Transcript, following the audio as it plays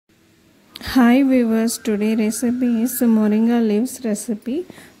Hi viewers, today recipe is moringa leaves recipe.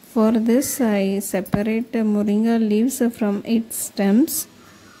 For this I separate moringa leaves from its stems.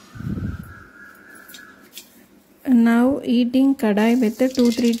 Now heating kadai with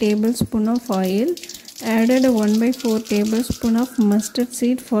 2-3 tablespoon of oil. Added 1/4 tablespoon of mustard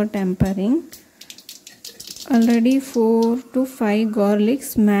seed for tempering. Already 4 to 5 garlic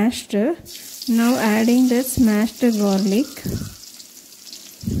smashed. Now adding the smashed garlic.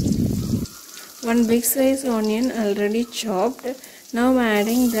 1 big size onion already chopped. Now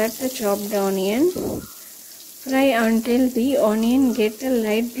adding that chopped onion. Fry until the onion get a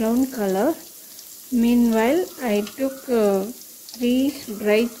light brown color. Meanwhile, I took 3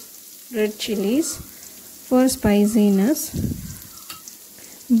 dry red chilies for spiciness.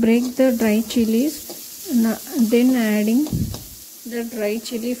 Break the dry chilies, then adding the dry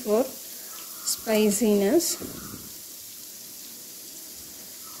chili for spiciness.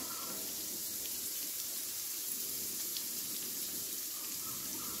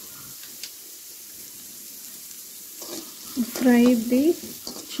 Fry the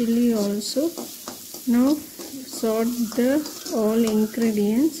chili also. Now sort the all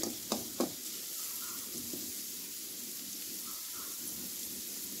ingredients.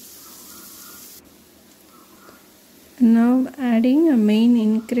 Now adding a main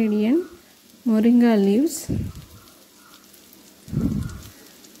ingredient, moringa leaves.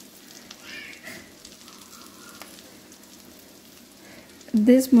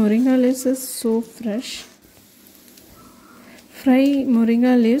 This moringa leaves is so fresh. Fry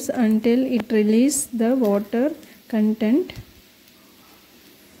moringa leaves until it releases the water content.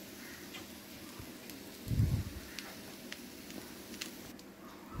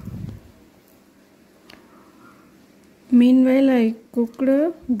 Meanwhile, I cooked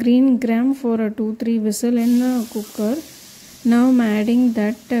green gram for a 2-3 whistle in a cooker. Now I am adding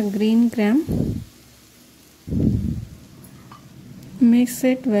that green gram. Mix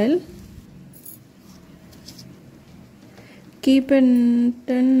it well. Keep it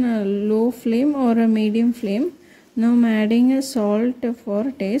in a low flame or a medium flame. Now I am adding a salt for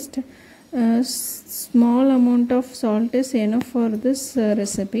taste. A small amount of salt is enough for this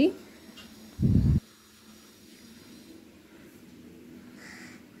recipe.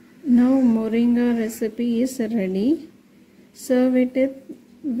 Now moringa recipe is ready. Serve it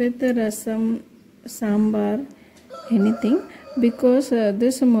with rasam, sambar, anything, because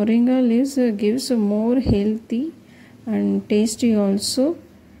this moringa leaves gives more healthy and tasty also.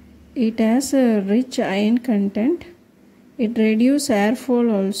 It has a rich iron content. It reduces hair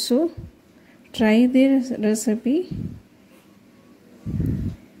fall also. Try this recipe.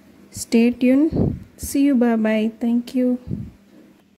 Stay tuned. See you. Bye bye. Thank you.